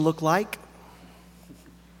Look like?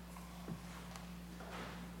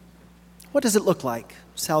 What does it look like,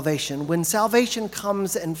 salvation? When salvation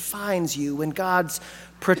comes and finds you, when God's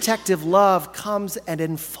protective love comes and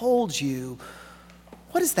enfolds you,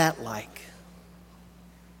 what is that like?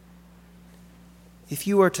 If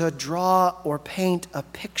you were to draw or paint a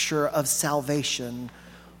picture of salvation,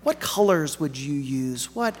 what colors would you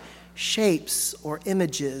use? What shapes or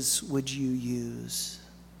images would you use?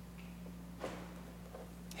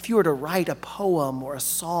 If you were to write a poem or a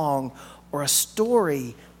song or a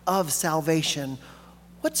story of salvation,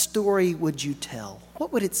 what story would you tell?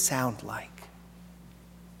 What would it sound like?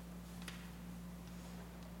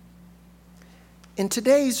 In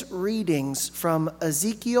today's readings from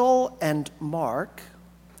Ezekiel and Mark,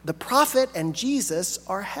 the prophet and Jesus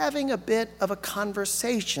are having a bit of a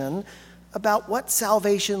conversation about what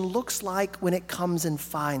salvation looks like when it comes and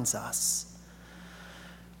finds us.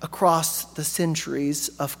 Across the centuries,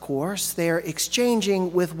 of course, they're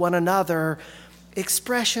exchanging with one another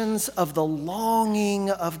expressions of the longing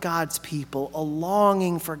of God's people, a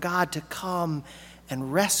longing for God to come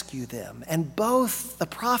and rescue them. And both the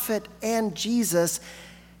prophet and Jesus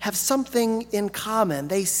have something in common.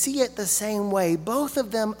 They see it the same way. Both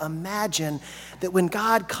of them imagine that when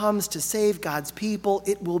God comes to save God's people,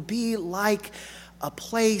 it will be like a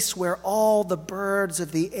place where all the birds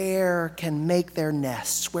of the air can make their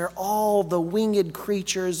nests, where all the winged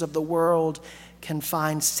creatures of the world can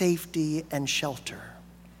find safety and shelter.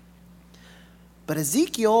 But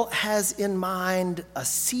Ezekiel has in mind a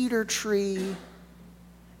cedar tree,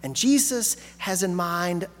 and Jesus has in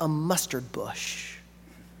mind a mustard bush.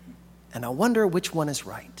 And I wonder which one is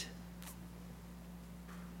right.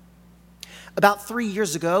 About 3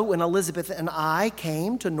 years ago, when Elizabeth and I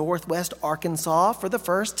came to Northwest Arkansas for the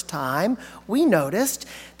first time, we noticed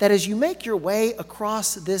that as you make your way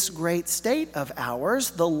across this great state of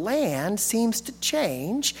ours, the land seems to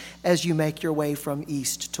change as you make your way from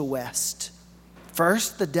east to west.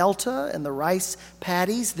 First, the delta and the rice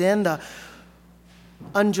paddies, then the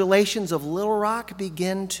undulations of Little Rock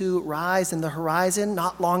begin to rise in the horizon.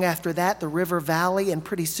 Not long after that, the river valley, and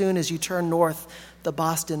pretty soon as you turn north, the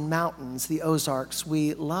Boston Mountains, the Ozarks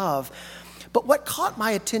we love. But what caught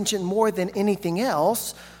my attention more than anything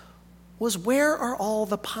else was, where are all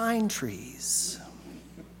the pine trees?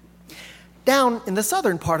 Down in the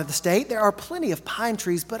southern part of the state, there are plenty of pine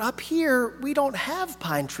trees, but up here, we don't have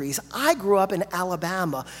pine trees. I grew up in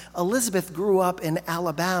Alabama. Elizabeth grew up in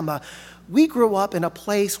Alabama. We grew up in a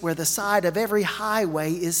place where the side of every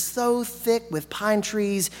highway is so thick with pine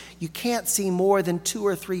trees, you can't see more than 2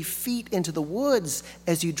 or 3 feet into the woods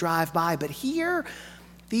as you drive by. But here,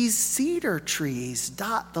 these cedar trees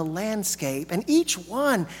dot the landscape, and each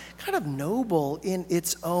one kind of noble in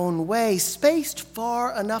its own way, spaced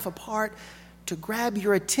far enough apart to grab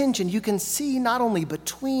your attention. You can see not only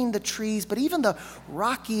between the trees, but even the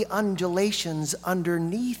rocky undulations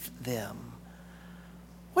underneath them.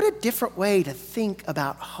 What a different way to think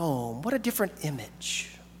about home. What a different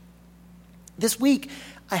image. This week,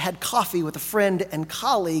 I had coffee with a friend and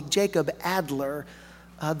colleague, Jacob Adler,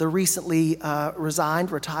 the recently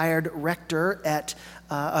retired rector at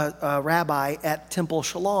a rabbi at Temple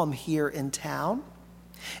Shalom here in town.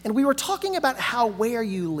 And we were talking about how where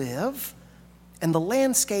you live and the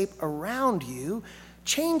landscape around you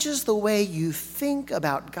changes the way you think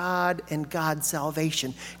about God and God's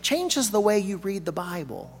salvation, changes the way you read the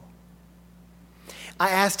Bible. I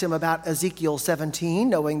asked him about Ezekiel 17,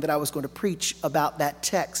 knowing that I was going to preach about that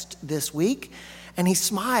text this week, and he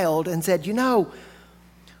smiled and said, "You know,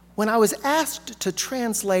 when I was asked to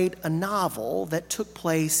translate a novel that took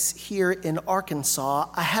place here in Arkansas,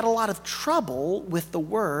 I had a lot of trouble with the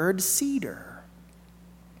word cedar."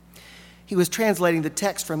 He was translating the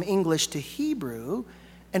text from English to Hebrew,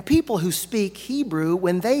 and people who speak Hebrew,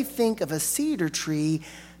 when they think of a cedar tree,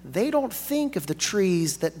 they don't think of the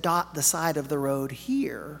trees that dot the side of the road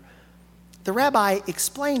here. The rabbi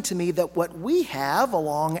explained to me that what we have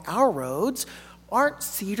along our roads aren't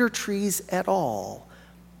cedar trees at all.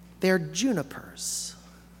 They're junipers.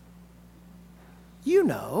 You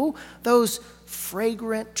know, those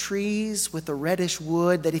fragrant trees with the reddish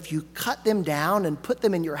wood that if you cut them down and put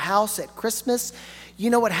them in your house at Christmas, you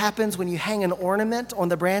know what happens when you hang an ornament on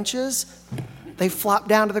the branches? They flop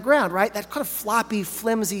down to the ground, right? That kind of floppy,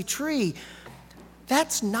 flimsy tree.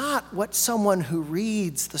 That's not what someone who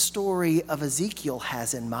reads the story of Ezekiel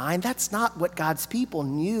has in mind. That's not what God's people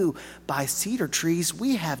knew by cedar trees.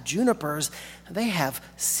 We have junipers. They have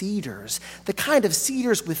cedars. The kind of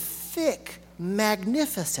cedars with thick,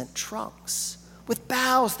 magnificent trunks. with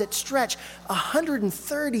boughs that stretch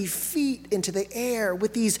 130 feet into the air,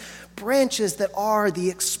 with these branches that are the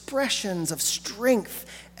expressions of strength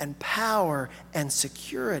and power and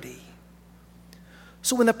security.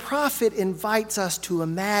 So when the prophet invites us to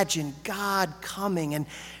imagine God coming and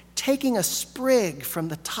taking a sprig from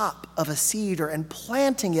the top of a cedar and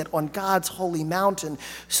planting it on God's holy mountain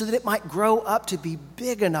so that it might grow up to be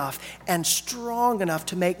big enough and strong enough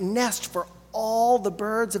to make nests for all the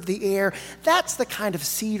birds of the air, that's the kind of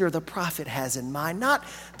cedar the prophet has in mind, not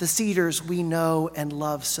the cedars we know and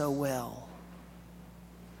love so well.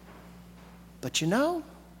 But you know,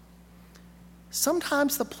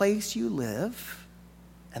 sometimes the place you live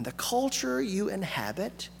and the culture you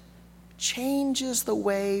inhabit changes the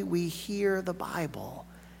way we hear the Bible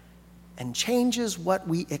and changes what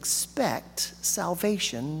we expect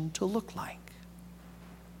salvation to look like.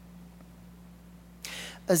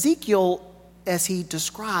 Ezekiel, as he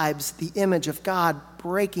describes the image of God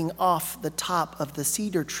breaking off the top of the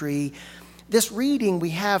cedar tree, this reading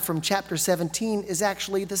we have from chapter 17 is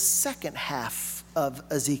actually the second half of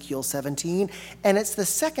Ezekiel 17, and it's the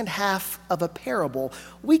second half of a parable.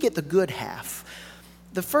 We get the good half.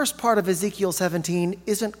 The first part of Ezekiel 17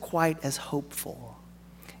 isn't quite as hopeful.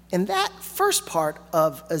 In that first part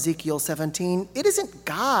of Ezekiel 17, it isn't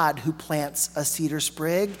God who plants a cedar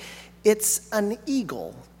sprig, it's an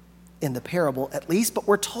eagle, in the parable at least, but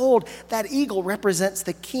we're told that eagle represents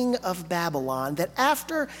the king of Babylon, that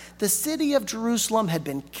after the city of Jerusalem had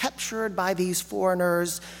been captured by these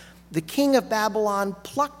foreigners, the king of Babylon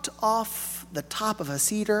plucked off the top of a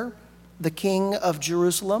cedar, the king of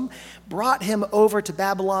Jerusalem, brought him over to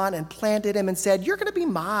Babylon and planted him and said, "You're going to be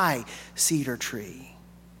my cedar tree."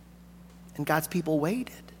 And God's people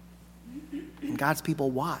waited. And God's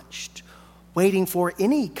people watched, waiting for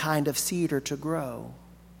any kind of cedar to grow.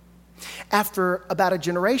 After about a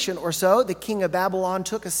generation or so, the king of Babylon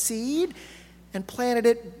took a seed and planted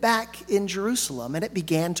it back in Jerusalem, and it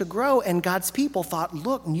began to grow. And God's people thought,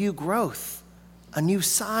 look, new growth, a new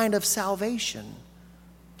sign of salvation.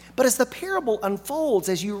 But as the parable unfolds,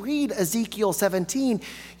 as you read Ezekiel 17,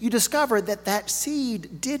 you discover that that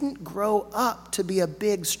seed didn't grow up to be a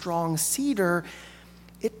big, strong cedar.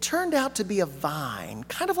 It turned out to be a vine,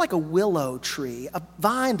 kind of like a willow tree, a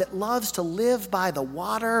vine that loves to live by the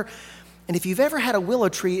water. And if you've ever had a willow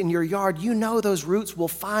tree in your yard, you know those roots will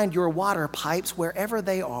find your water pipes wherever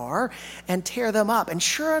they are and tear them up. And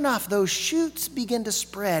sure enough, those shoots begin to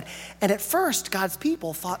spread. And at first, God's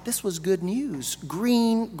people thought this was good news.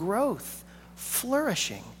 Green growth,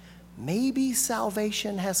 flourishing. Maybe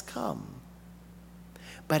salvation has come.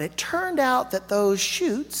 But it turned out that those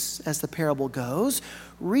shoots, as the parable goes,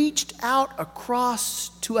 reached out across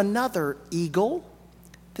to another eagle,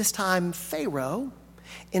 this time Pharaoh,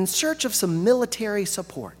 in search of some military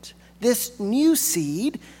support. This new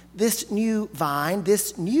seed, this new vine,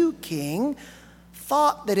 this new king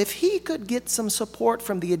thought that if he could get some support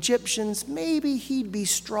from the Egyptians, maybe he'd be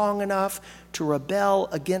strong enough to rebel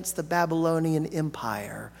against the Babylonian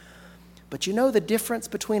Empire. But you know the difference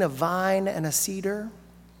between a vine and a cedar?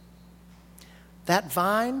 That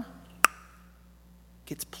vine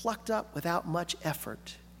gets plucked up without much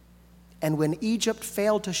effort. And when Egypt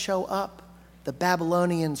failed to show up, the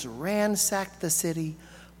Babylonians ransacked the city,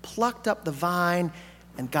 plucked up the vine,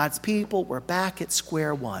 and God's people were back at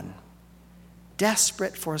square one,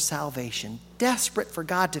 desperate for salvation, desperate for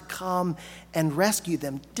God to come and rescue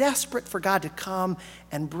them, desperate for God to come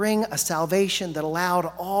and bring a salvation that allowed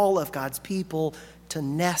all of God's people to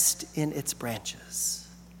nest in its branches.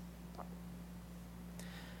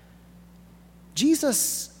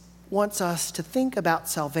 Jesus wants us to think about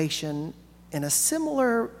salvation in a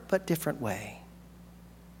similar but different way.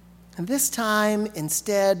 And this time,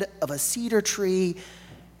 instead of a cedar tree,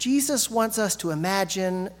 Jesus wants us to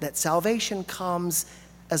imagine that salvation comes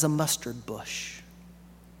as a mustard bush.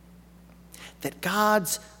 That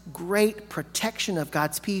God's great protection of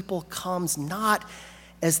God's people comes not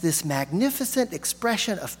as this magnificent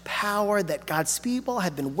expression of power that God's people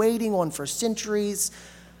have been waiting on for centuries,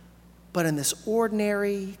 but in this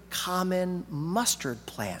ordinary, common mustard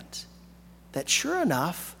plant that sure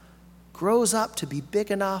enough grows up to be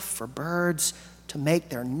big enough for birds to make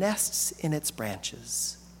their nests in its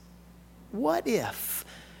branches. What if,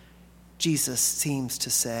 Jesus seems to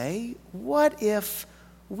say, what if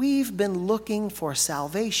we've been looking for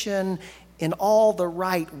salvation in all the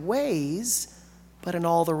right ways, but in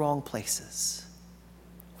all the wrong places?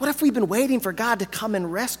 What if we've been waiting for God to come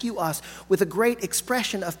and rescue us with a great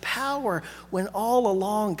expression of power when all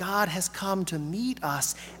along God has come to meet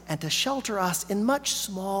us and to shelter us in much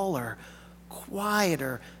smaller,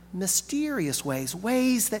 quieter, mysterious ways,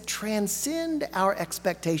 ways that transcend our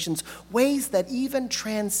expectations, ways that even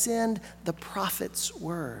transcend the prophet's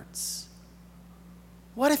words.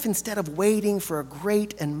 What if instead of waiting for a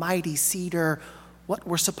great and mighty cedar, what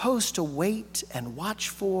we're supposed to wait and watch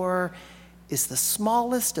for is the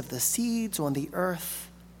smallest of the seeds on the earth,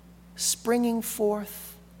 springing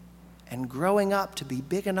forth and growing up to be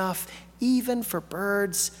big enough even for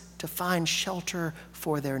birds to find shelter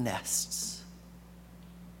for their nests?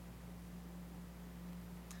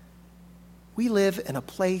 We live in a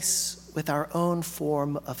place with our own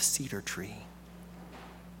form of cedar tree.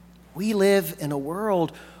 We live in a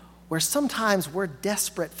world where sometimes we're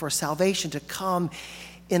desperate for salvation to come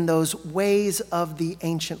in those ways of the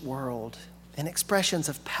ancient world, and expressions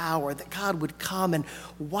of power, that God would come and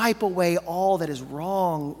wipe away all that is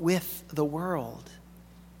wrong with the world.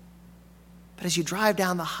 But as you drive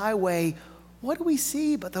down the highway, what do we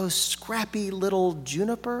see but those scrappy little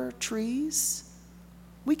juniper trees?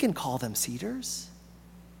 We can call them cedars.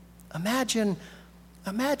 Imagine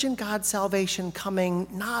God's salvation coming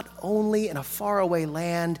not only in a faraway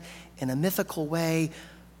land in a mythical way,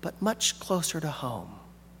 but much closer to home,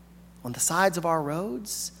 on the sides of our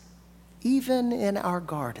roads, even in our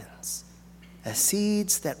gardens, as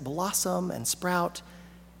seeds that blossom and sprout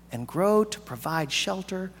and grow to provide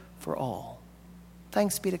shelter for all.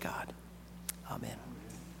 Thanks be to God. Amen.